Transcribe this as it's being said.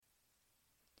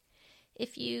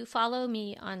If you follow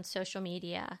me on social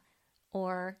media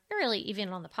or really even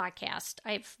on the podcast,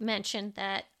 I've mentioned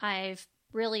that I've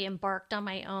really embarked on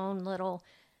my own little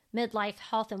midlife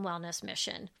health and wellness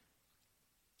mission.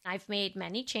 I've made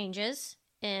many changes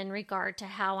in regard to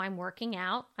how I'm working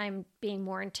out. I'm being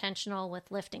more intentional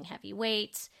with lifting heavy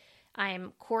weights.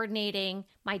 I'm coordinating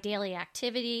my daily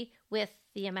activity with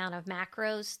the amount of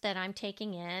macros that I'm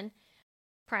taking in,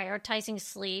 prioritizing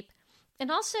sleep, and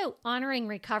also honoring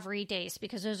recovery days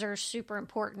because those are super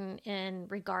important in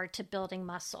regard to building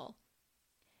muscle.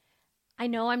 I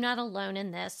know I'm not alone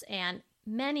in this, and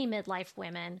many midlife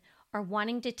women are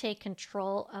wanting to take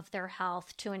control of their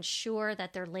health to ensure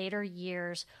that their later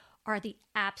years are the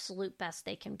absolute best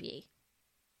they can be.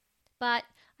 But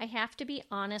I have to be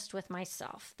honest with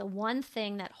myself. The one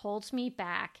thing that holds me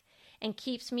back and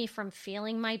keeps me from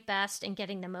feeling my best and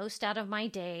getting the most out of my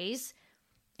days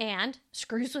and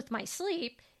screws with my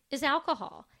sleep is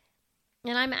alcohol.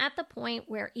 And I'm at the point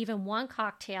where even one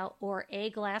cocktail or a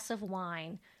glass of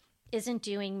wine isn't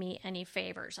doing me any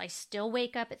favors. I still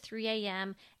wake up at 3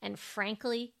 a.m. and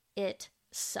frankly, it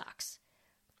sucks.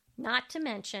 Not to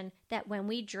mention that when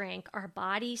we drink, our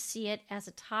bodies see it as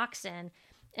a toxin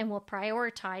and will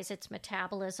prioritize its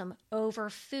metabolism over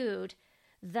food,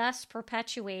 thus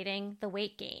perpetuating the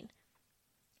weight gain.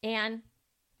 And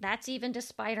that's even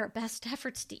despite our best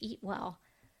efforts to eat well.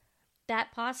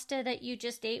 That pasta that you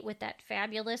just ate with that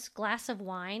fabulous glass of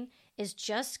wine is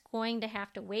just going to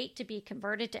have to wait to be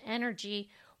converted to energy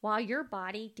while your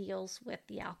body deals with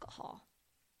the alcohol.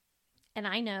 And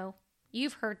I know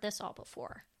you've heard this all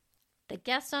before. The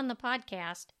guests on the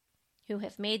podcast who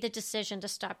have made the decision to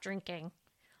stop drinking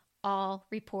all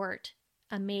report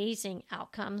amazing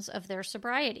outcomes of their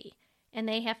sobriety, and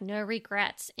they have no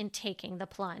regrets in taking the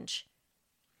plunge.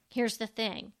 Here's the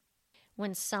thing.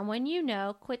 When someone you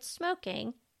know quits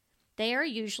smoking, they are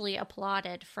usually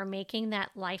applauded for making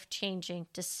that life-changing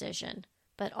decision.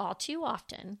 But all too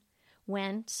often,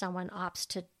 when someone opts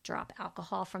to drop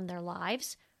alcohol from their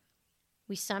lives,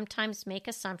 we sometimes make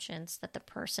assumptions that the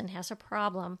person has a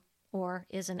problem or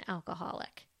is an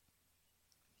alcoholic.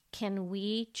 Can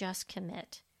we just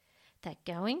commit that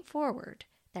going forward,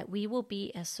 that we will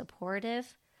be as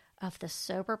supportive of the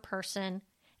sober person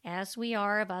as we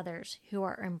are of others who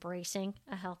are embracing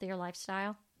a healthier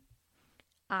lifestyle?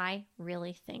 I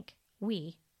really think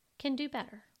we can do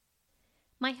better.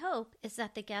 My hope is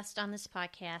that the guests on this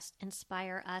podcast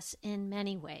inspire us in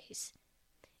many ways,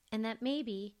 and that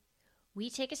maybe we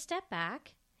take a step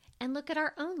back and look at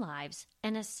our own lives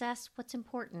and assess what's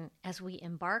important as we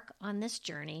embark on this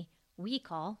journey we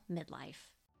call midlife.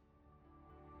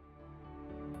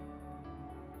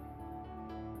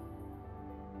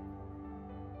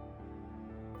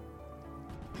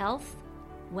 Health,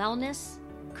 wellness,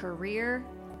 career,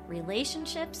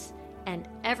 relationships, and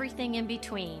everything in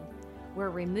between. We're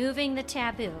removing the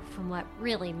taboo from what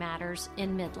really matters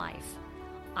in midlife.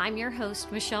 I'm your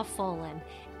host, Michelle Folan,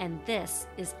 and this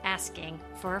is Asking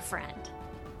for a Friend.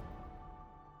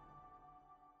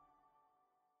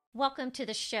 Welcome to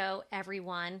the show,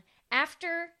 everyone.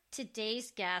 After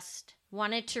today's guest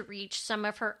wanted to reach some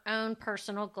of her own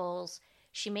personal goals,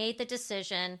 she made the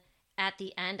decision at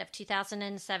the end of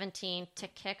 2017 to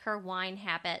kick her wine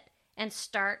habit and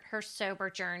start her sober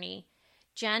journey.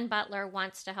 Jen Butler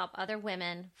wants to help other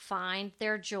women find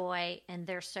their joy in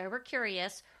their sober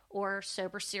curious or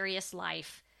sober serious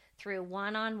life through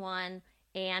one-on-one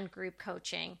and group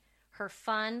coaching. Her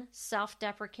fun,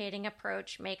 self-deprecating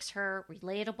approach makes her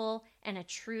relatable and a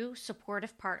true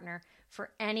supportive partner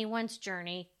for anyone's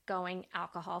journey going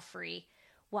alcohol-free.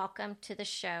 Welcome to the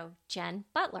show, Jen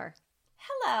Butler.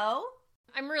 Hello.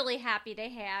 I'm really happy to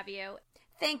have you.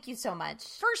 Thank you so much.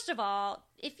 First of all,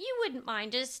 if you wouldn't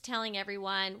mind just telling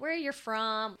everyone where you're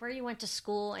from, where you went to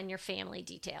school, and your family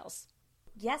details.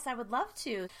 Yes, I would love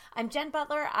to. I'm Jen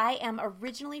Butler. I am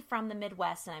originally from the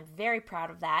Midwest, and I'm very proud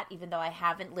of that, even though I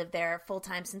haven't lived there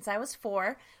full-time since I was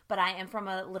 4. But I am from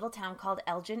a little town called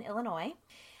Elgin, Illinois.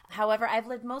 However, I've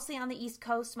lived mostly on the East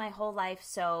Coast my whole life,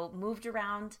 so moved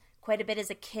around quite a bit as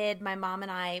a kid. My mom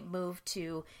and I moved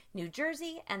to New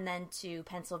Jersey and then to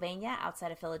Pennsylvania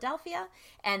outside of Philadelphia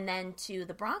and then to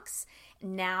the Bronx.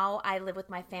 Now I live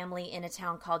with my family in a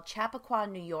town called Chappaqua,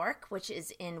 New York, which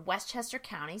is in Westchester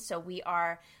County. So we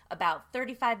are about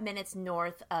 35 minutes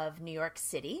north of New York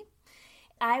City.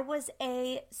 I was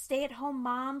a stay-at-home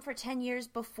mom for 10 years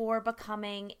before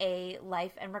becoming a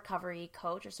life and recovery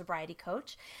coach or sobriety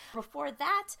coach. Before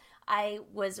that, I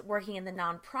was working in the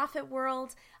nonprofit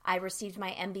world. I received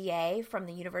my MBA from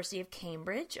the University of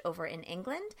Cambridge over in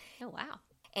England. Oh, wow.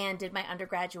 and did my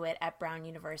undergraduate at Brown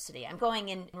University. I'm going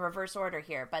in reverse order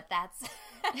here, but that's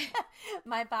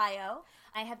my bio.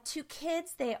 I have 2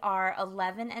 kids. They are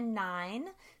 11 and 9,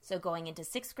 so going into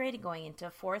 6th grade and going into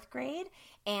 4th grade.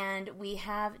 And we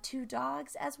have 2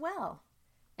 dogs as well.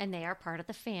 And they are part of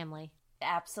the family.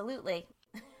 Absolutely.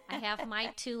 I have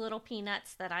my 2 little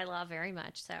peanuts that I love very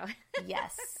much, so.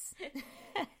 Yes.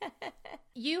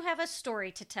 You have a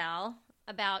story to tell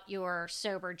about your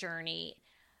sober journey.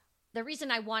 The reason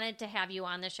I wanted to have you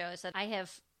on the show is that I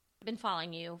have been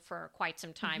following you for quite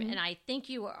some time, and I think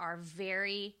you are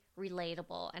very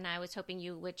relatable, and I was hoping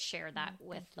you would share that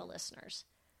with the listeners.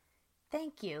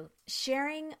 Thank you.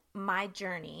 Sharing my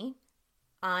journey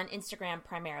on Instagram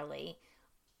primarily,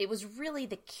 it was really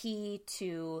the key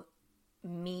to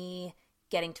me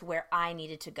getting to where I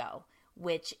needed to go,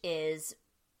 which is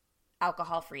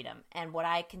alcohol freedom. And what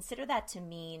I consider that to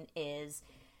mean is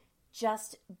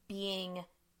just being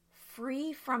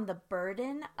free from the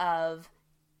burden of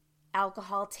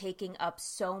alcohol taking up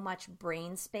so much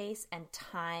brain space and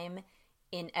time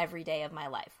in every day of my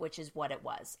life, which is what it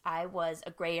was. I was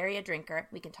a gray area drinker.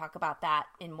 We can talk about that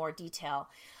in more detail.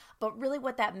 But really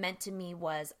what that meant to me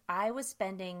was I was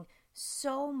spending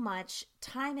so much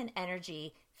time and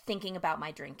energy thinking about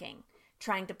my drinking,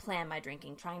 trying to plan my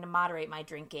drinking, trying to moderate my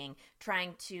drinking,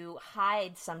 trying to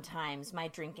hide sometimes my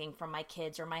drinking from my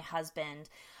kids or my husband.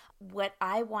 What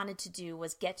I wanted to do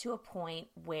was get to a point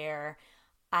where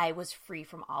I was free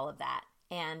from all of that.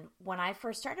 And when I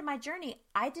first started my journey,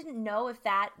 I didn't know if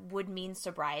that would mean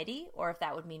sobriety or if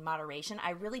that would mean moderation.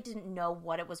 I really didn't know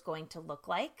what it was going to look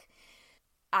like.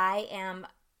 I am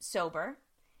sober.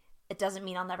 It doesn't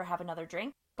mean I'll never have another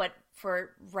drink, but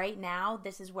for right now,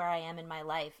 this is where I am in my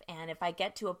life. And if I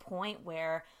get to a point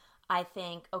where I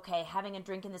think, okay, having a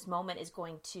drink in this moment is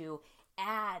going to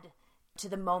add to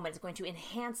the moment, it's going to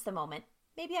enhance the moment,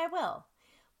 maybe I will.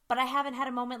 But I haven't had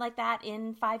a moment like that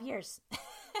in 5 years.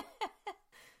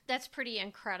 That's pretty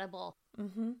incredible.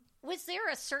 Mm-hmm. Was there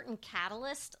a certain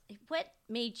catalyst? What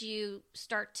made you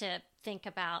start to think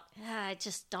about, I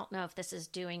just don't know if this is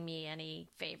doing me any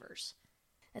favors?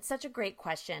 That's such a great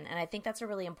question. And I think that's a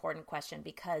really important question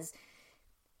because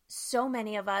so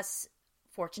many of us,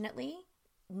 fortunately,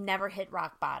 never hit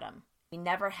rock bottom. We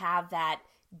never have that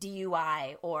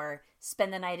DUI or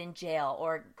spend the night in jail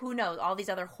or who knows, all these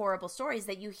other horrible stories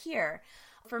that you hear.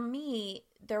 For me,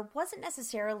 there wasn't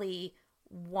necessarily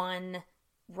one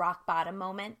rock bottom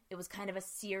moment. It was kind of a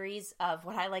series of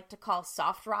what I like to call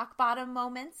soft rock bottom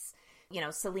moments. You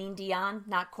know, Celine Dion,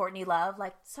 not Courtney Love,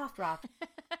 like soft rock.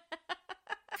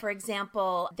 For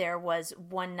example, there was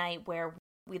one night where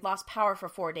we lost power for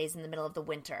 4 days in the middle of the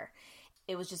winter.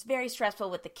 It was just very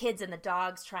stressful with the kids and the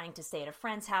dogs trying to stay at a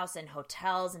friend's house and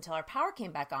hotels until our power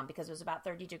came back on because it was about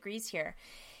 30 degrees here.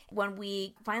 When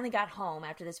we finally got home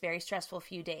after this very stressful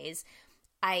few days,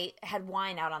 I had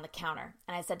wine out on the counter.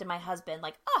 And I said to my husband,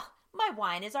 like, oh, my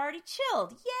wine is already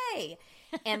chilled. Yay.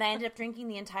 And I ended up drinking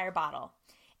the entire bottle.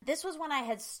 This was when I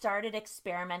had started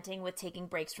experimenting with taking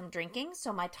breaks from drinking,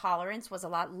 so my tolerance was a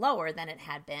lot lower than it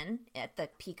had been at the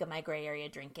peak of my gray area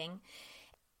drinking.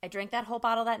 I drank that whole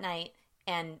bottle that night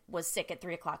and was sick at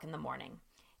 3 o'clock in the morning.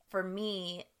 For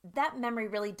me, that memory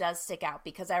really does stick out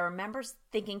because I remember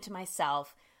thinking to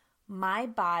myself, my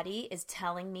body is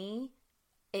telling me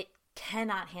it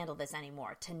cannot handle this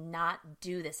anymore, to not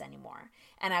do this anymore.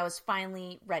 And I was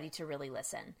finally ready to really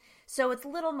listen. So it's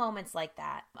little moments like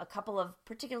that, a couple of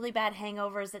particularly bad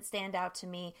hangovers that stand out to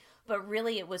me, but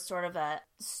really it was sort of a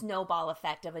snowball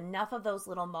effect of enough of those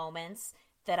little moments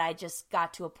that I just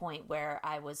got to a point where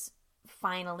I was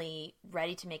finally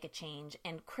ready to make a change.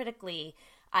 And critically,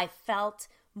 I felt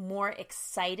more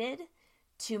excited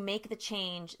to make the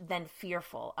change than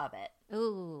fearful of it.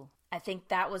 Ooh. I think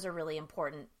that was a really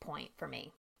important point for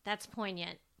me. That's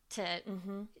poignant to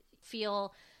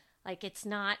feel like it's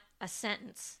not a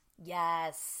sentence.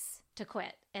 Yes. To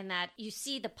quit, and that you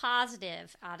see the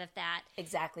positive out of that.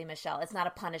 Exactly, Michelle. It's not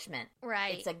a punishment.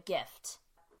 Right. It's a gift.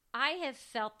 I have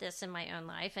felt this in my own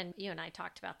life, and you and I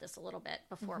talked about this a little bit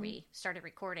before we started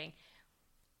recording.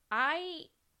 I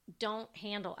don't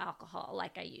handle alcohol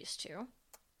like I used to.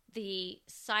 The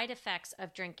side effects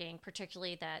of drinking,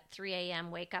 particularly that 3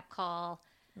 a.m. wake-up call,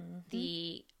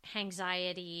 the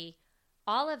anxiety,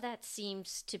 all of that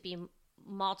seems to be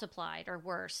multiplied or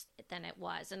worse than it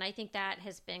was. And I think that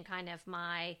has been kind of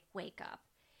my wake-up.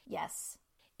 Yes.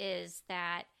 Is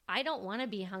that I don't want to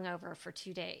be hungover for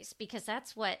 2 days because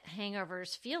that's what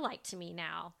hangovers feel like to me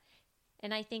now.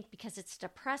 And I think because it's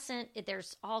depressant,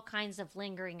 there's all kinds of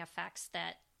lingering effects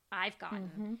that I've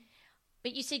gotten.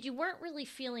 But you said you weren't really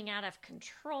feeling out of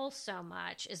control so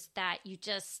much, is that you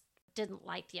just didn't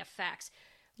like the effects.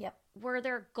 Yep. Were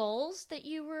there goals that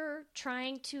you were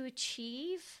trying to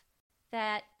achieve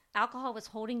that alcohol was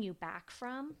holding you back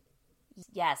from?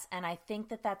 Yes, and I think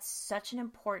that that's such an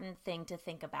important thing to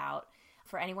think about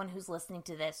for anyone who's listening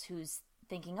to this, who's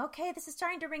thinking, okay, this is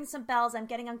starting to ring some bells. I'm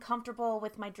getting uncomfortable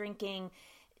with my drinking.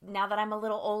 Now that I'm a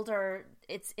little older,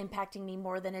 it's impacting me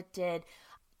more than it did.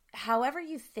 However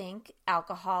you think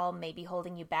alcohol may be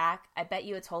holding you back, I bet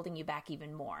you it's holding you back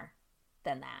even more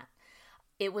than that.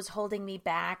 It was holding me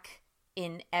back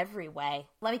in every way.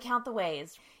 Let me count the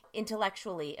ways.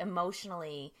 Intellectually,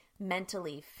 emotionally,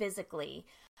 mentally, physically.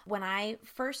 When I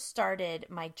first started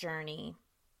my journey,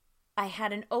 I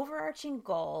had an overarching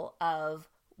goal of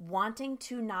wanting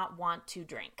to not want to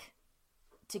drink.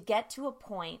 To get to a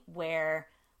point where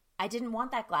I didn't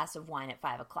want that glass of wine at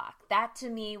 5 o'clock. That to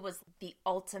me was the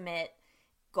ultimate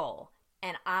goal.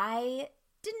 And I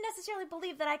didn't necessarily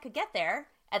believe that I could get there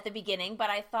at the beginning,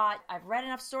 but I thought I've read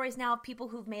enough stories now of people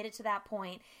who've made it to that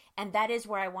point, and that is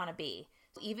where I want to be.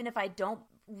 Even if I don't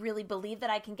really believe that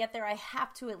I can get there, I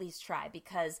have to at least try,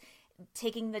 because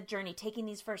taking the journey, taking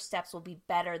these first steps will be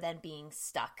better than being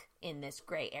stuck in this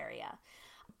gray area.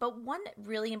 But one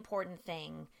really important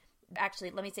thing,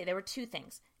 actually, let me say there were two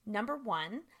things. Number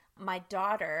one, my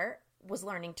daughter was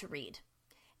learning to read.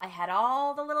 I had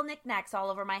all the little knickknacks all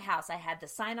over my house. I had the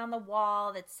sign on the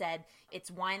wall that said,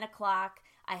 it's wine o'clock.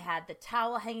 I had the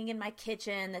towel hanging in my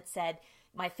kitchen that said,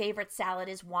 my favorite salad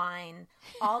is wine,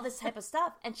 all this type of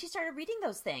stuff. And she started reading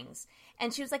those things.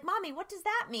 And she was like, Mommy, what does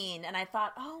that mean? And I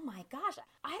thought, oh my gosh,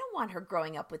 I don't want her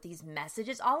growing up with these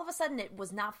messages. All of a sudden, it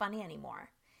was not funny anymore.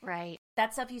 Right.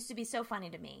 That stuff used to be so funny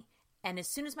to me. And as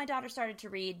soon as my daughter started to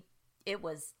read, it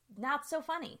was not so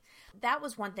funny. That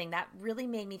was one thing that really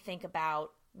made me think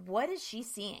about, what is she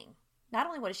seeing? Not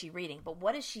only what is she reading, but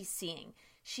what is she seeing?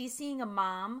 She's seeing a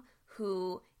mom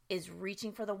who is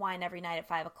reaching for the wine every night at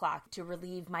 5 o'clock to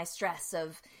relieve my stress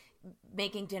of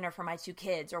making dinner for my 2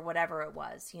 kids or whatever it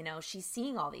was. You know, she's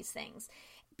seeing all these things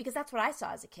because that's what I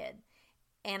saw as a kid.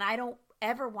 And I don't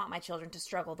ever want my children to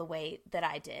struggle the way that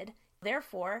I did.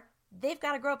 Therefore, they've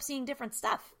got to grow up seeing different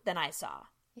stuff than I saw.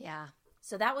 Yeah.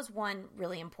 So that was one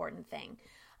really important thing,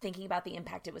 thinking about the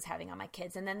impact it was having on my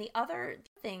kids. And then the other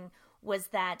thing was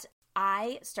that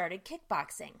I started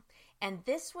kickboxing. And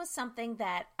this was something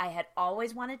that I had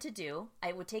always wanted to do.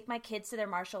 I would take my kids to their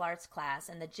martial arts class,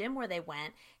 and the gym where they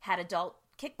went had adult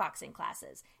kickboxing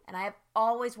classes. And I have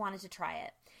always wanted to try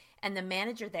it. And the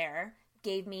manager there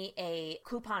gave me a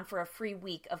coupon for a free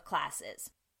week of classes.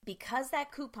 Because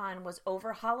that coupon was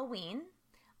over Halloween,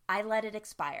 I let it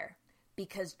expire.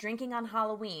 Because drinking on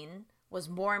Halloween was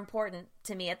more important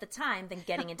to me at the time than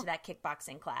getting into that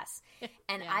kickboxing class.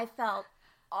 And yeah. I felt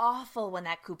awful when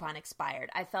that coupon expired.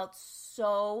 I felt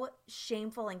so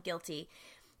shameful and guilty.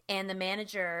 And the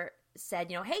manager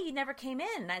said, hey, you never came in.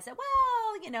 And I said,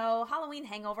 well, Halloween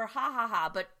hangover, ha, ha,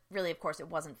 ha. But really, of course, it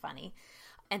wasn't funny.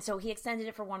 And so he extended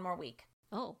it for one more week.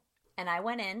 Oh. And I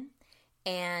went in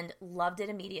and loved it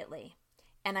immediately.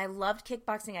 And I loved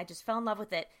kickboxing. I just fell in love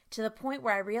with it to the point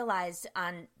where I realized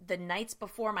on the nights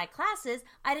before my classes,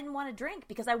 I didn't want to drink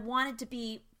because I wanted to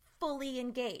be fully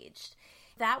engaged.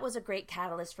 That was a great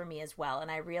catalyst for me as well.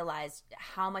 And I realized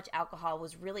how much alcohol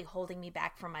was really holding me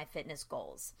back from my fitness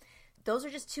goals. Those are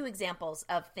just 2 examples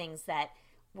of things that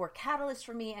were catalysts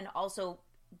for me and also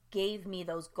gave me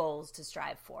those goals to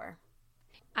strive for.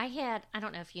 I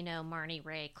don't know if you know Marnie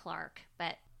Ray Clark,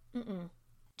 but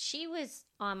she was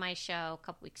on my show a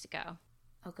couple weeks ago.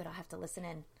 Oh, good. I'll have to listen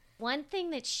in. One thing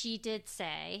that she did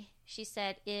say, she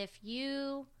said, if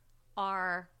you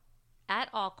are at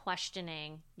all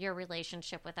questioning your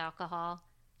relationship with alcohol,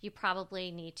 you probably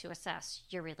need to assess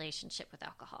your relationship with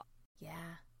alcohol.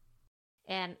 Yeah.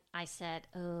 And I said,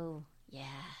 oh, yeah,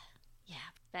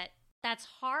 that's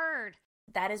hard.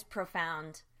 That is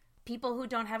profound. People who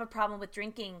don't have a problem with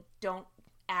drinking don't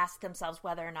ask themselves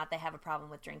whether or not they have a problem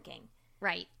with drinking.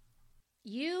 Right.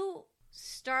 You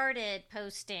started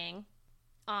posting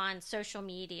on social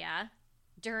media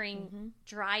during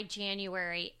dry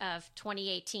January of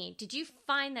 2018. Did you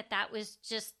find that was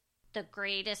just the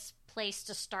greatest place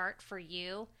to start for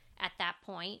you at that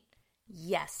point?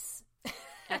 Yes.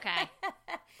 Okay.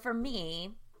 For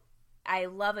me, I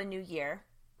love a new year.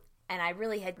 And I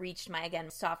really had reached my, again,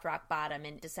 soft rock bottom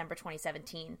in December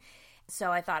 2017.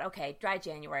 So I thought, okay, dry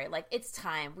January, it's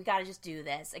time. We got to just do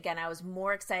this. Again, I was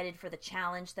more excited for the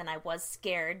challenge than I was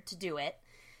scared to do it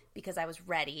because I was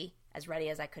ready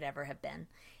as I could ever have been.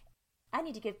 I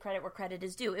need to give credit where credit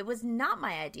is due. It was not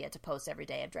my idea to post every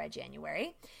day of dry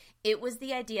January. It was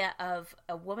the idea of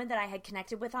a woman that I had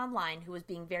connected with online who was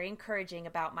being very encouraging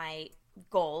about my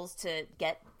goals to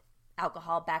get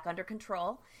alcohol back under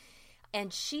control.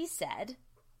 And she said,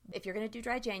 if you're going to do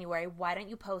dry January, why don't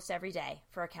you post every day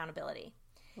for accountability?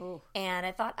 Ooh. And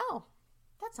I thought, oh,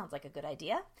 that sounds like a good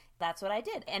idea. That's what I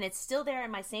did. And it's still there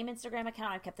in my same Instagram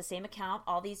account. I've kept the same account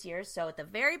all these years. So at the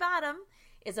very bottom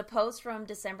is a post from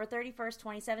December 31st,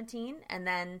 2017. And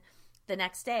then the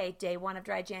next day, day one of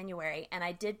dry January. And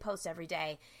I did post every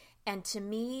day. And to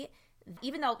me,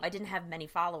 even though I didn't have many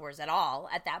followers at all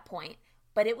at that point,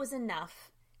 but it was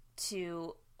enough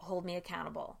to hold me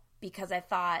accountable, because I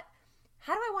thought,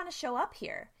 how do I want to show up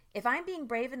here? If I'm being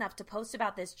brave enough to post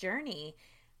about this journey,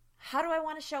 how do I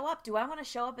want to show up? Do I want to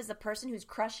show up as the person who's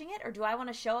crushing it, or do I want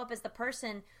to show up as the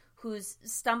person who's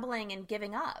stumbling and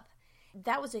giving up?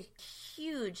 That was a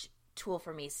huge tool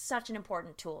for me, such an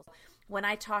important tool. When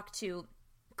I talk to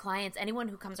clients, anyone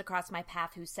who comes across my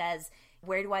path who says,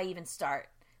 where do I even start?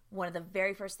 One of the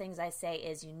very first things I say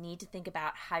is you need to think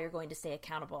about how you're going to stay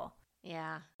accountable.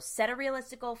 Yeah. Set a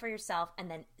realistic goal for yourself and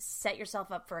then set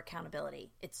yourself up for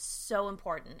accountability. It's so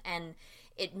important, and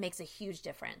it makes a huge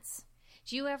difference.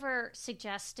 Do you ever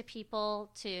suggest to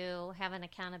people to have an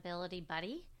accountability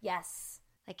buddy? Yes.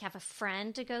 Like have a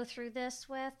friend to go through this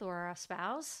with, or a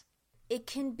spouse? It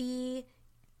can be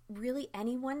really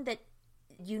anyone that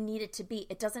you need it to be.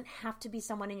 It doesn't have to be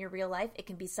someone in your real life. It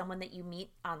can be someone that you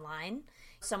meet online,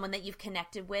 someone that you've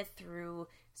connected with through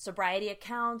sobriety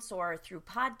accounts or through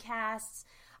podcasts.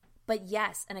 But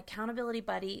yes, an accountability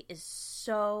buddy is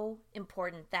so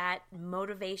important. That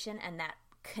motivation and that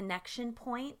connection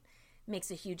point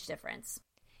makes a huge difference.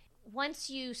 Once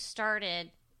you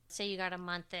started, say you got a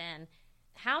month in,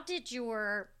 how did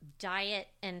your diet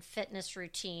and fitness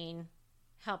routine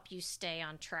help you stay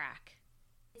on track?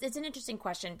 It's an interesting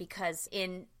question, because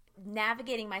in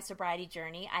navigating my sobriety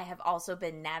journey, I have also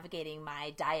been navigating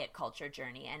my diet culture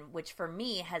journey, and which for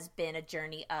me has been a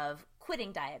journey of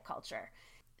quitting diet culture.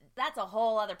 That's a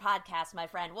whole other podcast, my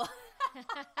friend. Well,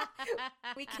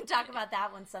 we can talk about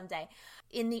that one someday.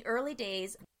 In the early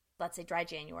days, let's say dry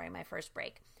January, my first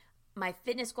break, my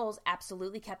fitness goals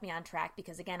absolutely kept me on track,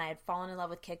 because again, I had fallen in love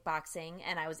with kickboxing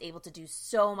and I was able to do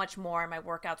so much more. My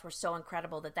workouts were so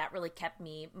incredible that really kept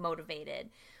me motivated.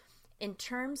 In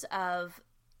terms of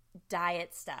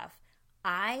diet stuff,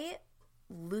 I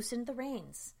loosened the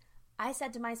reins. I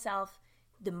said to myself,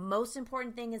 the most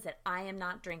important thing is that I am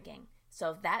not drinking.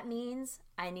 So if that means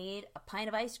I need a pint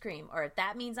of ice cream, or if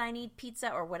that means I need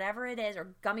pizza or whatever it is,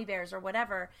 or gummy bears or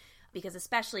whatever, because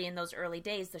especially in those early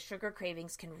days, the sugar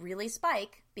cravings can really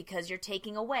spike because you're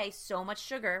taking away so much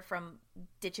sugar from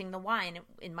ditching the wine,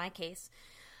 in my case.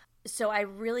 So I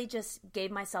really just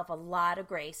gave myself a lot of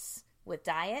grace with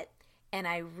diet, and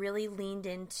I really leaned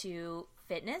into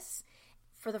fitness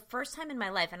for the first time in my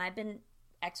life. And I've been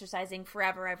exercising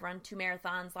forever. I've run 2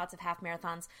 marathons, lots of half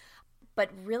marathons. But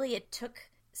really it took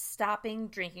stopping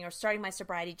drinking or starting my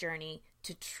sobriety journey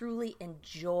to truly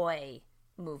enjoy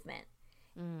movement.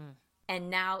 Mm. And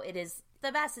now it is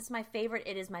the best. It's my favorite.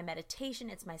 It is my meditation.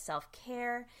 It's my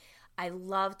self-care. I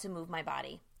love to move my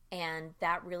body. And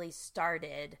that really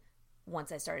started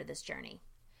once I started this journey.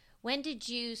 When did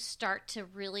you start to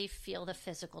really feel the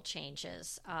physical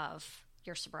changes of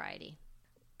your sobriety?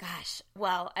 Gosh,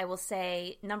 well, I will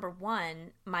say, number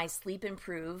one, my sleep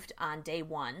improved on day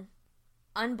one.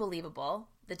 Unbelievable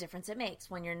the difference it makes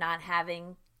when you're not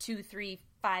having 2, 3,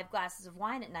 5 glasses of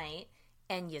wine at night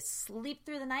and you sleep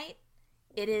through the night.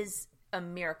 It is a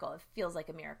miracle. It feels like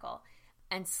a miracle.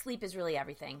 And sleep is really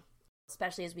everything,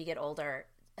 especially as we get older.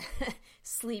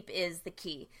 Sleep is the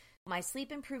key. My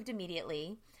sleep improved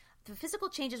immediately. The physical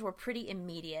changes were pretty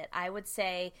immediate. I would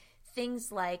say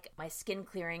things like my skin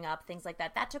clearing up, things like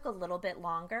that, that took a little bit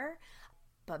longer.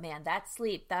 But man, that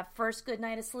sleep, that first good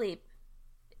night of sleep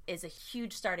is a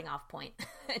huge starting off point.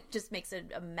 It just makes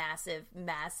it a massive,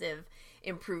 massive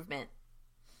improvement.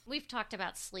 We've talked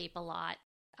about sleep a lot.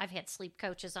 I've had sleep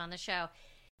coaches on the show.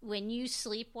 When you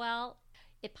sleep well,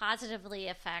 it positively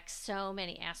affects so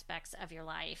many aspects of your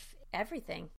life.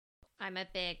 Everything. I'm a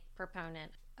big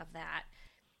proponent of that.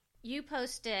 You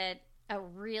posted a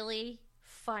really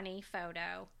funny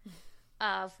photo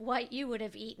of what you would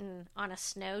have eaten on a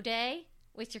snow day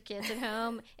with your kids at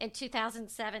home in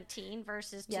 2017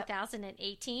 versus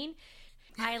 2018.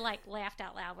 I laughed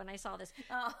out loud when I saw this.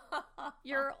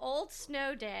 Your old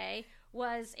snow day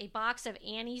was a box of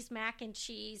Annie's mac and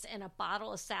cheese and a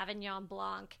bottle of Sauvignon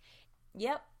Blanc.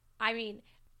 Yep. I mean,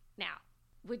 now,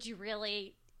 would you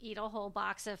really eat a whole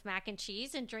box of mac and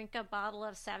cheese and drink a bottle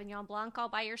of Sauvignon Blanc all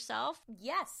by yourself?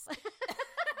 Yes.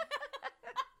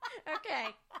 Okay.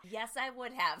 Yes, I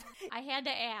would have. I had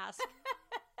to ask.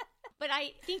 But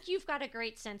I think you've got a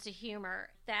great sense of humor.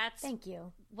 That's Thank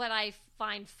you. What I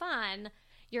find fun.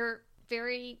 You're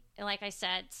very, like I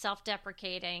said,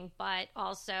 self-deprecating, but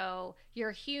also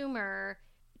your humor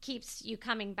keeps you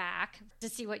coming back to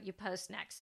see what you post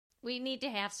next. We need to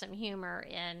have some humor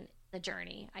in the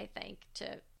journey, I think,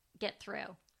 to get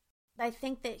through. I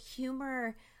think that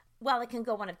humor, well, it can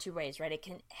go one of two ways, right? It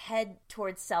can head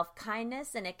towards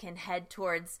self-kindness, and it can head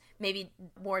towards maybe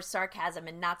more sarcasm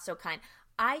and not so kind.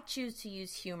 I choose to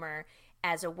use humor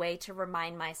as a way to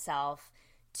remind myself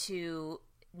to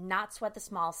not sweat the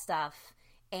small stuff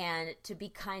and to be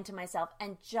kind to myself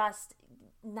and just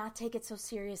not take it so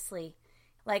seriously.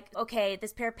 Like, okay,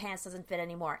 this pair of pants doesn't fit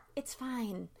anymore. It's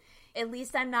fine. At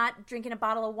least I'm not drinking a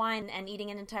bottle of wine and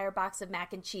eating an entire box of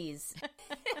mac and cheese.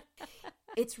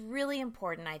 It's really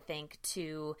important, I think,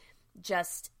 to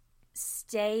just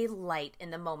stay light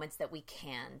in the moments that we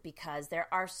can, because there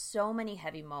are so many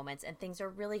heavy moments and things are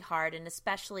really hard, and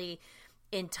especially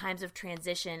in times of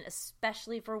transition,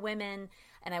 especially for women.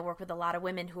 And I work with a lot of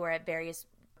women who are at various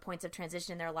points of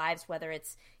transition in their lives, whether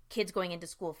it's kids going into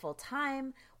school full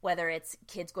time, whether it's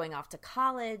kids going off to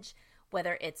college,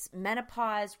 whether it's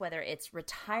menopause, whether it's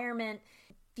retirement.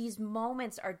 These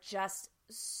moments are just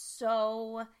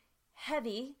so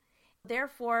heavy.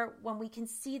 Therefore, when we can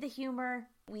see the humor,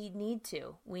 we need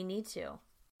to.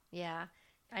 Yeah.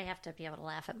 I have to be able to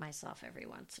laugh at myself every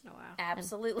once in a while.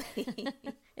 Absolutely.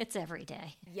 It's every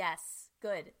day. Yes.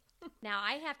 Good. Now,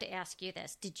 I have to ask you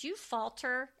this. Did you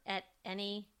falter at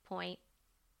any point?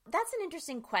 That's an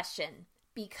interesting question,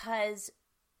 because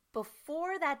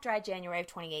before that dry January of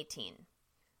 2018,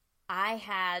 I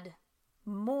had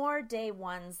more day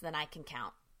ones than I can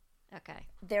count. Okay.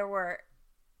 There were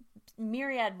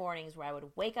myriad mornings where I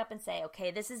would wake up and say,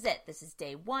 okay, this is it. This is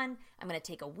day one. I'm going to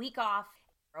take a week off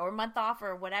or a month off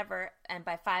or whatever. And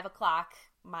by 5 o'clock,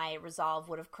 my resolve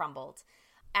would have crumbled.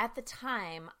 At the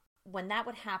time, when that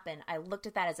would happen, I looked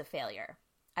at that as a failure.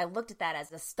 I looked at that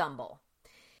as a stumble.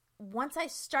 Once I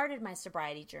started my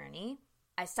sobriety journey,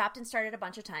 I stopped and started a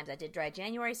bunch of times. I did dry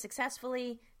January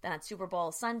successfully. Then on Super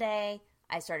Bowl Sunday,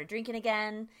 I started drinking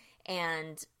again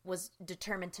and was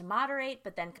determined to moderate,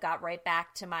 but then got right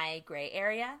back to my gray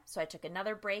area. So I took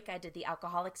another break. I did the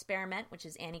alcohol experiment, which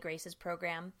is Annie Grace's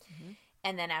program. Mm-hmm.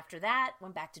 And then after that,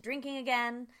 went back to drinking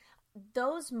again.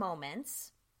 Those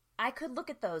moments, I could look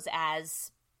at those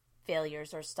as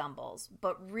failures or stumbles,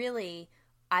 but really,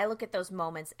 I look at those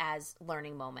moments as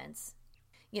learning moments.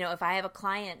 You know, if I have a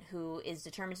client who is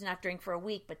determined to not drink for a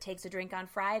week but takes a drink on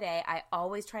Friday, I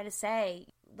always try to say,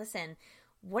 listen,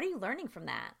 what are you learning from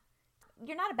that?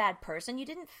 You're not a bad person. You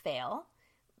didn't fail.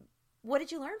 What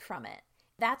did you learn from it?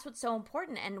 That's what's so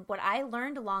important. And what I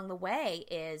learned along the way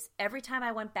is every time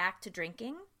I went back to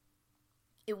drinking,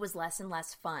 it was less and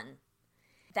less fun.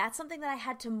 That's something that I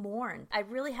had to mourn. I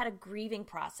really had a grieving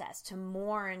process to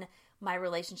mourn my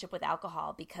relationship with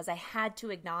alcohol, because I had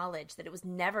to acknowledge that it was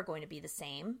never going to be the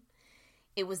same.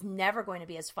 It was never going to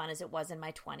be as fun as it was in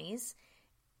my 20s.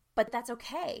 But that's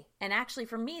okay. And actually,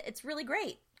 for me, it's really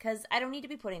great, because I don't need to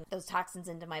be putting those toxins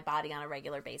into my body on a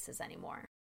regular basis anymore.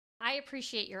 I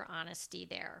appreciate your honesty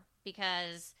there,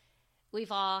 because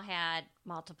we've all had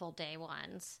multiple day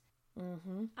ones.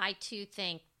 Mm-hmm. I, too,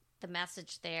 think the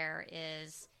message there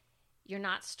is you're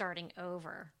not starting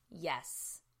over.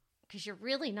 Yes. Because you're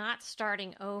really not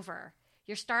starting over.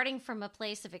 You're starting from a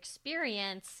place of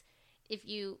experience. If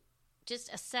you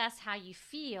just assess how you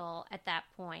feel at that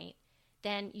point,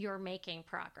 then you're making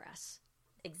progress.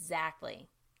 Exactly.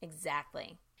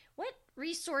 What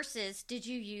resources did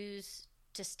you use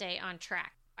to stay on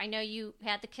track? I know you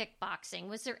had the kickboxing.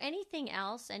 Was there anything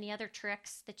else, any other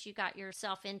tricks that you got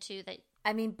yourself into that?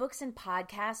 I mean, books and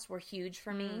podcasts were huge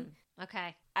for me.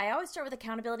 Okay. I always start with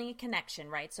accountability and connection,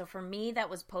 right? So for me, that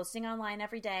was posting online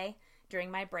every day during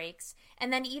my breaks.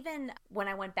 And then even when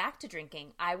I went back to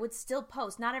drinking, I would still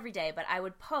post, not every day, but I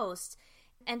would post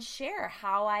and share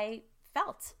how I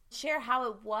felt, share how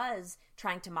it was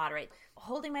trying to moderate.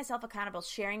 Holding myself accountable,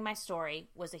 sharing my story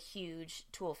was a huge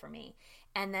tool for me.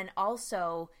 And then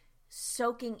also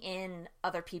soaking in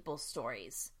other people's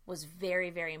stories was very,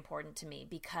 very important to me,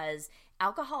 because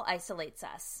alcohol isolates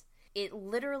us. It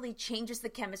literally changes the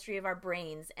chemistry of our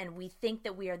brains, and we think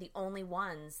that we are the only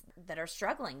ones that are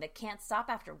struggling, that can't stop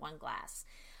after one glass.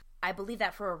 I believe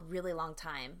that for a really long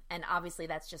time, and obviously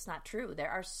that's just not true. There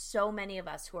are so many of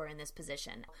us who are in this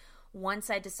position. Once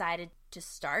I decided to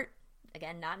start,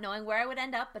 again, not knowing where I would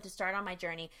end up, but to start on my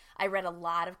journey, I read a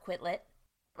lot of Quitlet.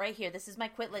 Right here, this is my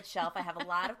Quitlet shelf. I have a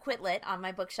lot of Quitlet on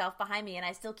my bookshelf behind me, and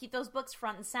I still keep those books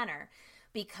front and center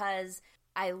because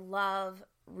I love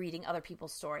reading other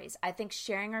people's stories. I think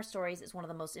sharing our stories is one of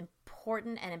the most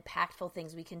important and impactful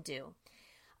things we can do.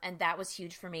 And that was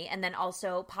huge for me. And then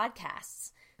also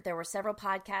podcasts. There were several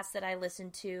podcasts that I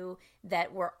listened to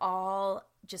that were all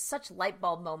just such light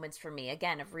bulb moments for me,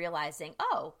 again, of realizing,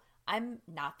 oh, I'm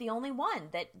not the only one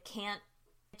that can't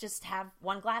just have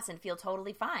one glass and feel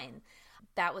totally fine.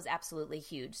 That was absolutely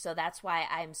huge. So that's why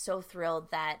I'm so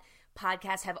thrilled that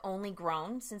podcasts have only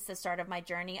grown since the start of my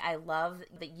journey. I love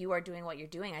that you are doing what you're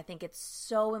doing. I think it's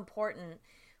so important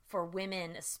for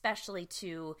women, especially,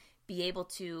 to be able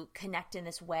to connect in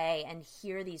this way and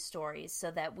hear these stories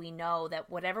so that we know that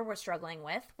whatever we're struggling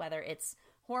with, whether it's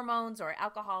hormones or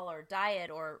alcohol or diet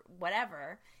or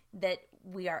whatever, that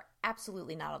we are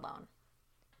absolutely not alone.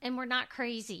 And we're not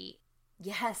crazy.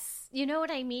 Yes. You know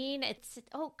what I mean? It's,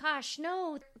 oh gosh,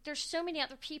 no, there's so many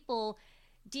other people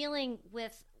dealing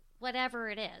with whatever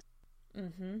it is.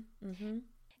 Mm-hmm. Mm-hmm.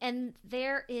 And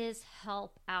there is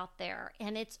help out there,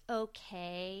 and it's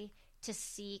okay to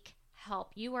seek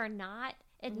help. You are not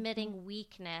admitting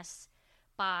weakness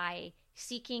by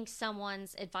seeking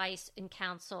someone's advice and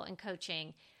counsel and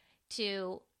coaching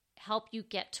to help you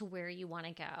get to where you want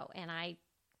to go. And I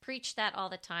preach that all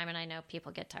the time, and I know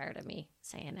people get tired of me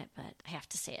saying it, but I have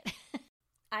to say it.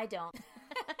 I don't.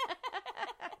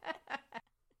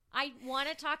 I want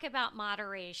to talk about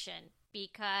moderation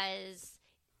because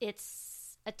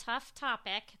it's a tough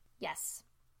topic. Yes.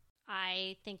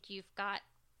 I think you've got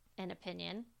an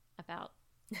opinion about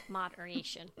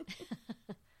moderation.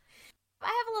 I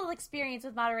have a little experience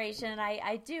with moderation, and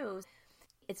I do.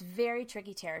 It's very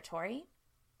tricky territory.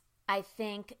 I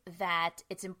think that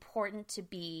it's important to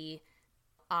be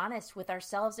honest with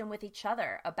ourselves and with each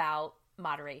other about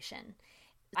moderation.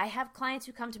 I have clients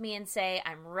who come to me and say,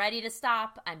 I'm ready to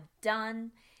stop, I'm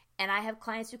done. And I have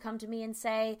clients who come to me and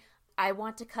say, I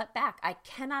want to cut back. I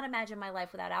cannot imagine my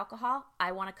life without alcohol.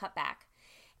 I want to cut back.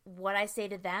 What I say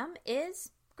to them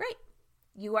is, great.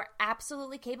 You are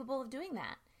absolutely capable of doing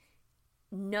that.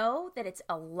 Know that it's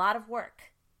a lot of work.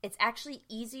 It's actually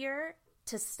easier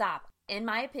to stop. In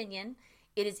my opinion,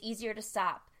 it is easier to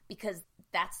stop because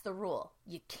that's the rule.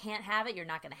 You can't have it. You're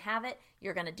not going to have it.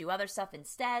 You're going to do other stuff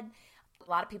instead. A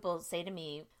lot of people say to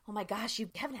me, oh my gosh, you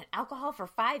haven't had alcohol for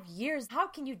 5 years. How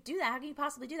can you do that? How can you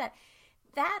possibly do that?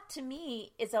 That to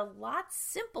me is a lot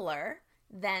simpler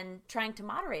than trying to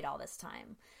moderate all this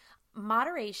time.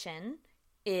 Moderation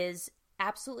is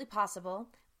absolutely possible.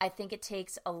 I think it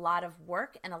takes a lot of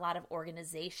work and a lot of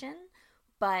organization,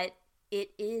 but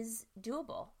it is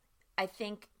doable. I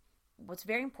think what's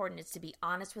very important is to be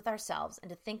honest with ourselves and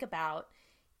to think about,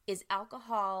 is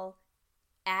alcohol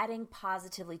adding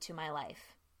positively to my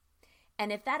life?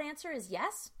 And if that answer is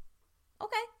yes,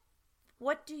 okay.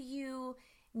 What do you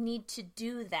need to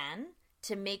do then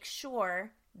to make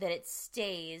sure that it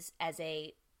stays as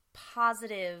a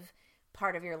positive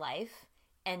part of your life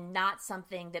and not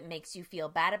something that makes you feel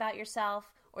bad about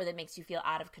yourself or that makes you feel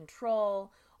out of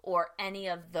control or any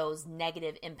of those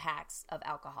negative impacts of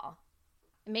alcohol?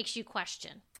 It makes you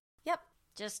question. Yep.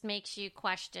 Just makes you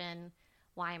question,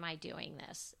 why am I doing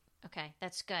this? Okay,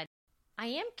 that's good. I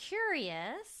am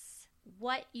curious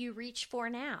what you reach for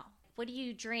now. What do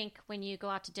you drink when you go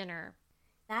out to dinner?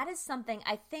 That is something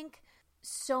I think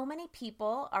so many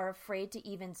people are afraid to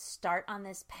even start on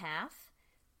this path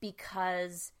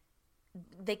because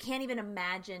they can't even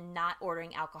imagine not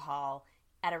ordering alcohol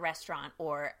at a restaurant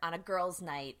or on a girls'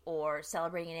 night or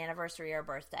celebrating an anniversary or a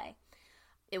birthday.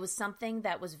 It was something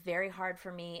that was very hard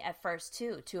for me at first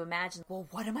too, to imagine, well,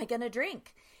 what am I going to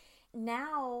drink?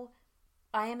 Now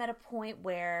I am at a point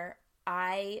where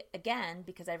I, again,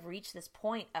 because I've reached this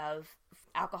point of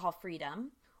alcohol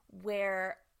freedom,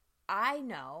 where I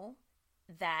know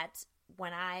that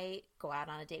when I go out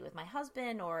on a date with my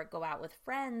husband or go out with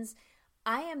friends,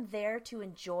 I am there to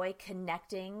enjoy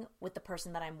connecting with the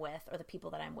person that I'm with or the people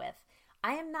that I'm with.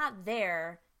 I am not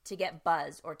there to get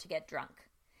buzzed or to get drunk.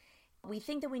 We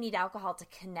think that we need alcohol to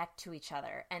connect to each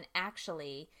other, and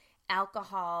actually,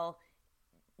 alcohol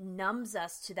numbs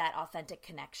us to that authentic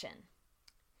connection.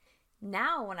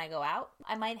 Now, when I go out,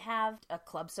 I might have a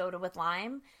club soda with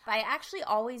lime. I actually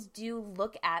always do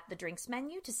look at the drinks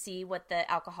menu to see what the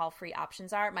alcohol-free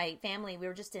options are. My family, we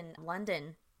were just in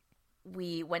London.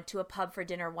 We went to a pub for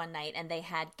dinner one night, and they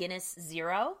had Guinness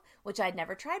Zero, which I'd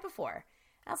never tried before.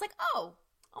 And I was like, oh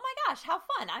my gosh, how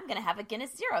fun. I'm going to have a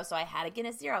Guinness Zero. So I had a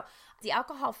Guinness Zero. The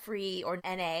alcohol-free or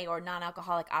NA or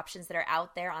non-alcoholic options that are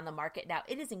out there on the market now,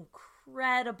 it is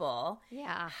incredible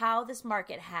how this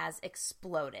market has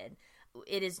exploded.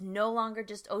 It is no longer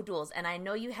just O'Doul's. And I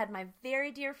know you had my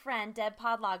very dear friend, Deb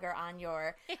Podlager, on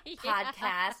your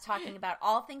podcast talking about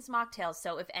all things mocktails.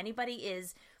 So if anybody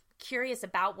is curious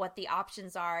about what the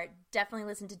options are, definitely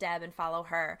listen to Deb and follow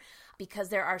her, because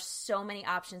there are so many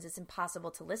options, it's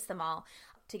impossible to list them all.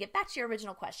 To get back to your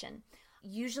original question,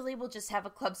 Usually we'll just have a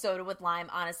club soda with lime,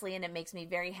 honestly, and it makes me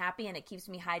very happy and it keeps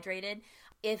me hydrated.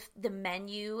 If the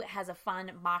menu has a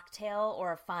fun mocktail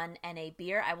or a fun NA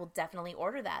beer, I will definitely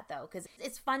order that, though, because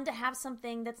it's fun to have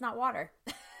something that's not water.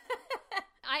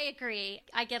 I agree.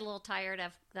 I get a little tired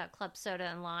of the club soda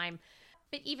and lime.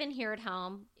 But even here at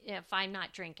home, if I'm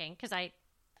not drinking, because I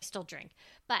still drink,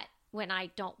 but when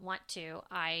I don't want to,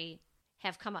 I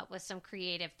have come up with some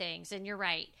creative things. And you're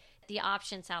right. The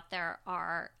options out there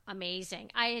are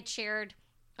amazing. I had shared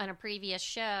on a previous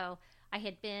show, I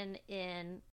had been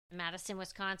in Madison,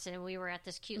 Wisconsin, and we were at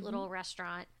this cute little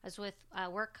restaurant. I was with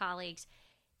work colleagues.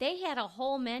 They had a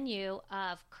whole menu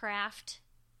of craft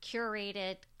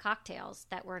curated cocktails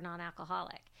that were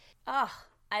non-alcoholic. Oh,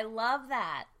 I love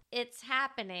that. It's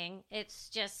happening. It's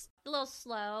just a little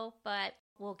slow, but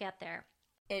we'll get there.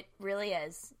 It really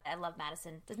is. I love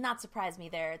Madison. Does not surprise me.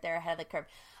 They're ahead of the curve.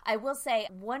 I will say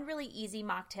one really easy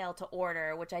mocktail to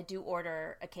order, which I do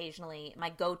order occasionally, my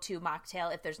go-to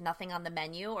mocktail if there's nothing on the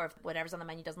menu or if whatever's on the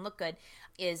menu doesn't look good,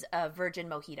 is a virgin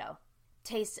mojito.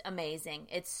 Tastes amazing.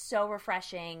 It's so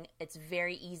refreshing. It's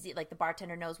very easy. Like the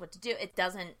bartender knows what to do. It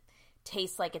doesn't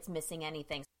taste like it's missing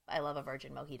anything. I love a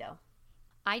virgin mojito.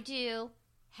 I do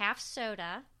half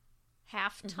soda,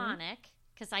 half tonic,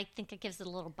 because I think it gives it a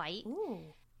little bite.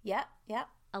 Ooh. Yep.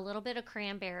 A little bit of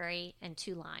cranberry and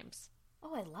 2 limes.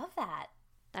 Oh, I love that.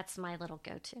 That's my little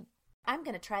go-to. I'm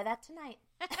going to try that tonight.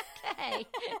 Okay.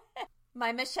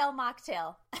 My Michelle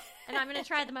mocktail. And I'm going to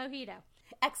try the mojito.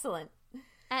 Excellent.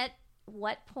 At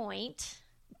what point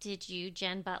did you,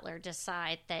 Jen Butler,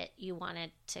 decide that you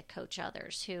wanted to coach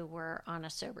others who were on a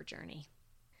sober journey?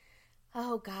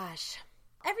 Oh, gosh.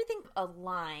 Everything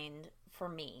aligned for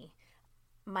me.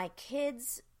 My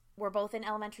kids were both in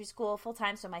elementary school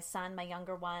full-time, so my son, my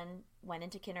younger one, went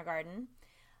into kindergarten.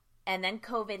 And then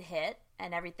COVID hit,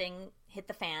 and everything hit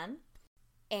the fan.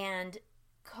 And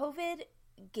COVID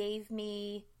gave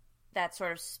me that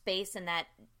sort of space and that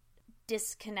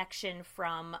disconnection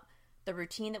from the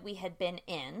routine that we had been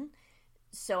in.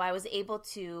 So I was able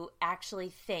to actually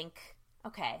think,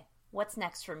 okay, what's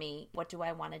next for me? What do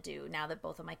I want to do now that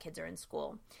both of my kids are in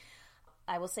school?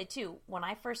 I will say, too, when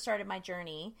I first started my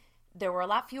journey, there were a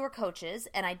lot fewer coaches,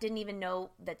 and I didn't even know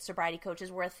that sobriety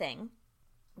coaches were a thing.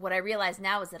 What I realize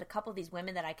now is that a couple of these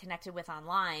women that I connected with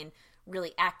online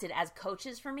really acted as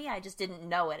coaches for me. I just didn't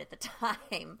know it at the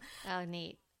time. Oh,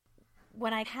 neat.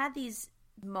 When I had these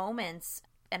moments,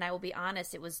 and I will be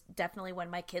honest, it was definitely when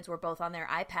my kids were both on their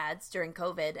iPads during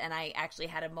COVID, and I actually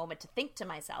had a moment to think to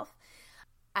myself.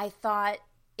 I thought,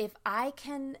 if I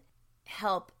can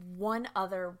help one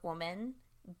other woman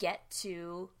get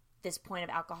to this point of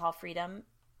alcohol freedom,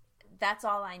 that's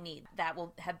all I need. That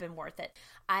will have been worth it.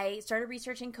 I started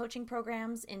researching coaching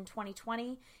programs in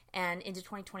 2020 and into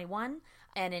 2021.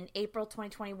 And in April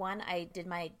 2021, I did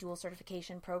my dual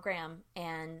certification program.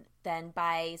 And then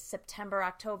by September,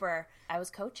 October, I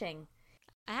was coaching.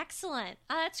 Excellent.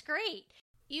 That's great.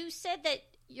 You said that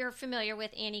you're familiar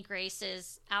with Annie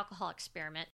Grace's alcohol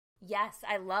experiment. Yes,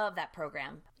 I love that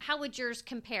program. How would yours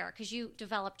compare? Because you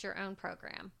developed your own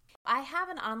program. I have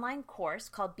an online course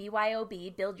called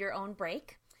BYOB, Build Your Own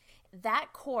Break. That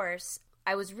course,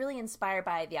 I was really inspired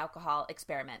by the alcohol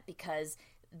experiment because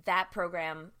that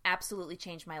program absolutely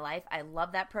changed my life. I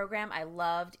love that program. I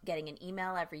loved getting an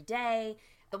email every day.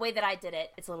 The way that I did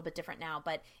it, it's a little bit different now,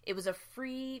 but it was a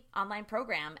free online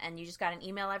program and you just got an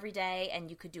email every day and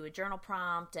you could do a journal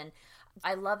prompt. And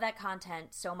I love that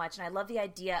content so much. And I love the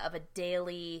idea of a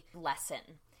daily lesson.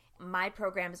 My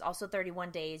program is also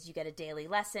 31 days. You get a daily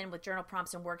lesson with journal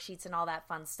prompts and worksheets and all that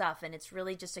fun stuff. And it's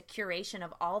really just a curation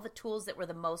of all the tools that were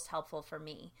the most helpful for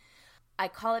me. I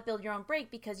call it Build Your Own Break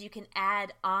because you can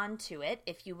add on to it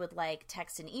if you would like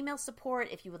text and email support,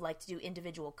 if you would like to do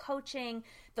individual coaching.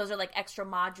 Those are like extra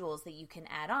modules that you can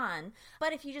add on.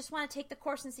 But if you just want to take the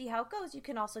course and see how it goes, you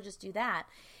can also just do that.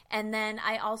 And then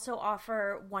I also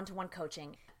offer one-to-one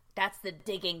coaching. That's the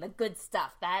digging, the good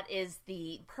stuff. That is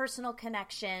the personal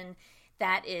connection.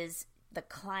 That is the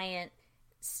client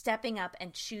stepping up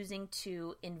and choosing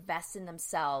to invest in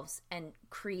themselves and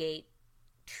create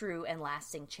true and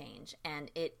lasting change.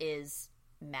 And it is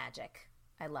magic.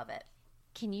 I love it.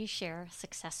 Can you share a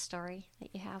success story that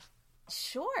you have?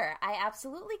 Sure, I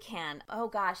absolutely can. Oh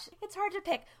gosh, it's hard to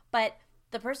pick, but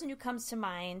the person who comes to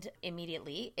mind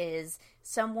immediately is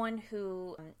someone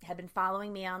who had been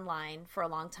following me online for a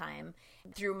long time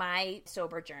through my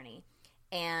sober journey.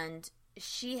 And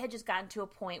she had just gotten to a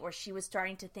point where she was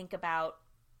starting to think about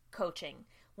coaching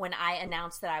when I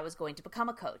announced that I was going to become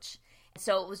a coach.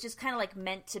 So it was just kind of like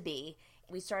meant to be.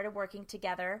 We started working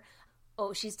together.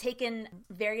 she's taken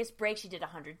various breaks. She did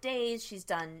 100 days. She's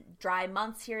done dry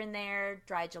months here and there,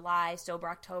 dry July, sober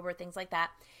October, things like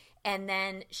that. And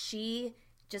then she,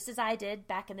 just as I did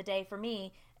back in the day for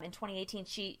me, in 2018,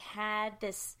 she had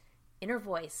this inner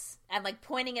voice. I'm like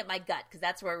pointing at my gut because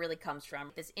that's where it really comes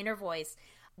from. This inner voice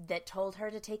that told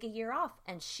her to take a year off.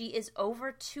 And she is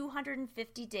over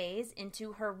 250 days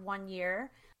into her 1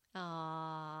 year.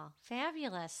 Aw,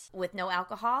 fabulous. With no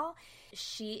alcohol.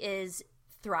 She is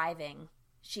thriving.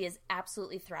 She is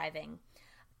absolutely thriving.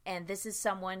 And this is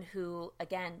someone who,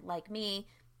 again, like me,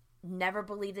 never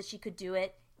believed that she could do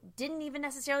it, didn't even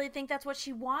necessarily think that's what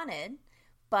she wanted,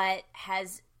 but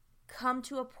has come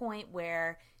to a point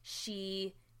where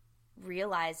she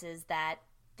realizes that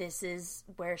this is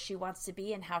where she wants to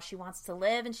be and how she wants to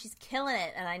live, and she's killing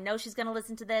it. And I know she's going to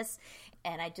listen to this,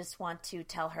 and I just want to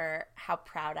tell her how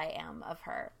proud I am of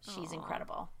her. She's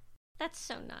incredible. That's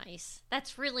so nice.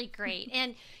 That's really great.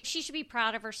 And she should be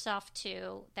proud of herself,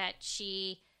 too, that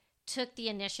she took the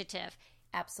initiative.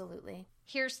 Absolutely.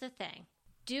 Here's the thing.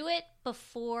 Do it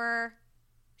before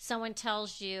someone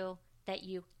tells you that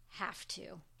you have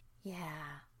to. Yeah.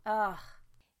 Ugh.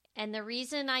 And the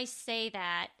reason I say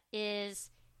that is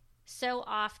so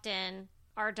often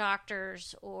our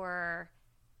doctors or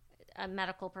a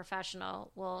medical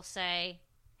professional will say,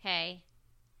 hey,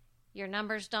 your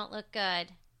numbers don't look good.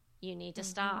 You need to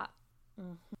stop.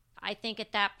 I think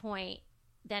at that point,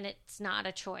 then it's not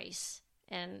a choice.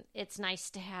 And it's nice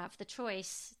to have the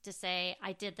choice to say,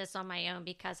 I did this on my own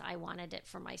because I wanted it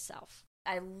for myself.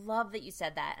 I love that you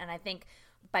said that. And I think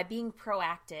by being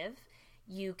proactive,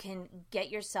 you can get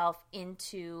yourself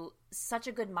into such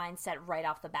a good mindset right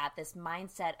off the bat. This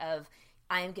mindset of,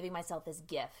 I am giving myself this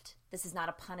gift. This is not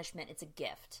a punishment, it's a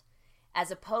gift.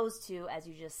 As opposed to, as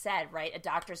you just said, right, a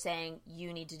doctor saying,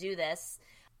 you need to do this,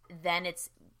 then it's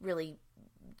really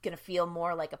going to feel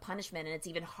more like a punishment, and it's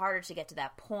even harder to get to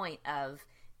that point of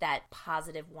that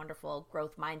positive, wonderful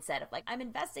growth mindset of like, I'm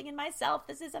investing in myself.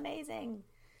 This is amazing.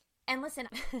 And listen,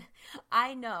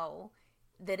 I know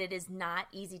that it is not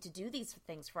easy to do these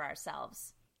things for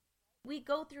ourselves. We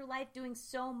go through life doing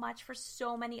so much for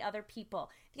so many other people.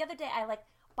 The other day, I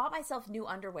bought myself new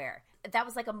underwear. That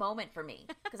was like a moment for me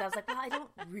because I was like, well, I don't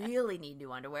really need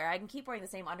new underwear. I can keep wearing the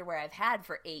same underwear I've had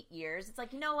for 8 years. It's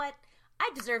like, you know what? I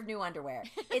deserve new underwear.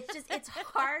 It's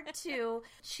hard to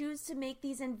choose to make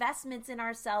these investments in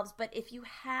ourselves. But if you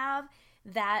have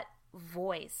that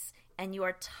voice and you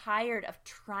are tired of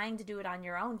trying to do it on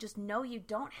your own, just know you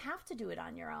don't have to do it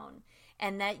on your own,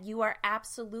 and that you are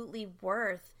absolutely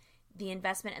worth the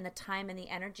investment and the time and the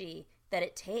energy that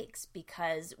it takes,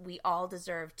 because we all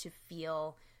deserve to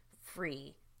feel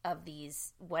free of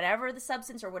these, whatever the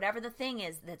substance or whatever the thing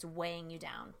is that's weighing you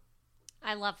down.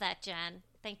 I love that, Jen.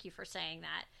 Thank you for saying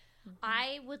that.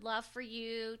 I would love for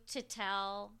you to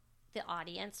tell the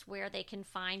audience where they can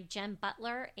find Jen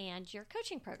Butler and your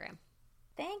coaching program.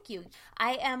 Thank you.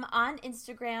 I am on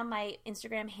Instagram. My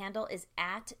Instagram handle is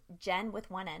at Jen with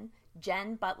one N,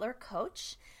 Jen Butler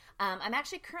Coach. I'm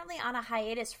actually currently on a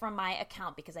hiatus from my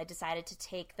account because I decided to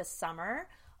take the summer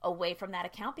away from that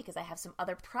account because I have some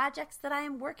other projects that I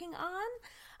am working on.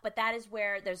 But that is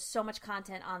where there's so much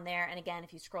content on there. And again,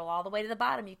 if you scroll all the way to the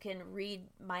bottom, you can read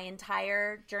my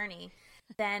entire journey.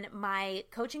 Then my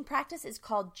coaching practice is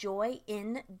called Joy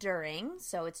in During.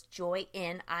 So it's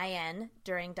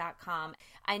joyinduring.com.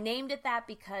 I named it that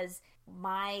because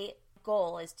my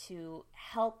goal is to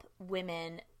help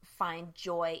women find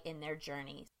joy in their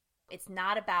journey. It's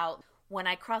not about when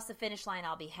I cross the finish line,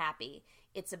 I'll be happy.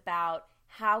 It's about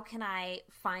how can I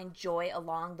find joy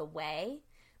along the way,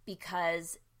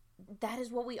 because that is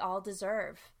what we all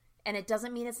deserve. And it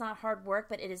doesn't mean it's not hard work,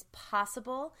 but it is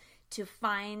possible to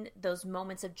find those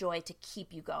moments of joy to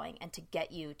keep you going and to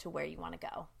get you to where you want to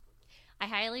go. I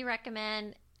highly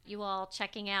recommend you all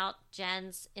checking out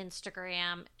Jen's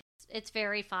Instagram. It's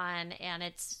very fun and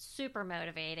it's super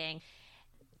motivating.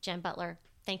 Jen Butler,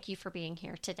 thank you for being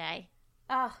here today.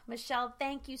 Oh, Michelle,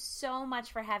 thank you so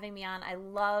much for having me on. I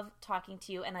love talking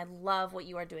to you and I love what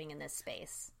you are doing in this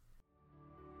space.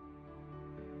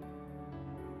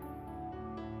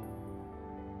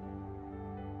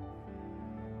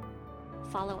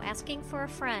 Follow Asking for a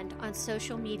Friend on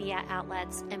social media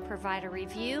outlets and provide a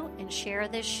review and share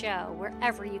this show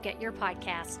wherever you get your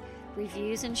podcasts.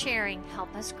 Reviews and sharing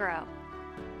help us grow.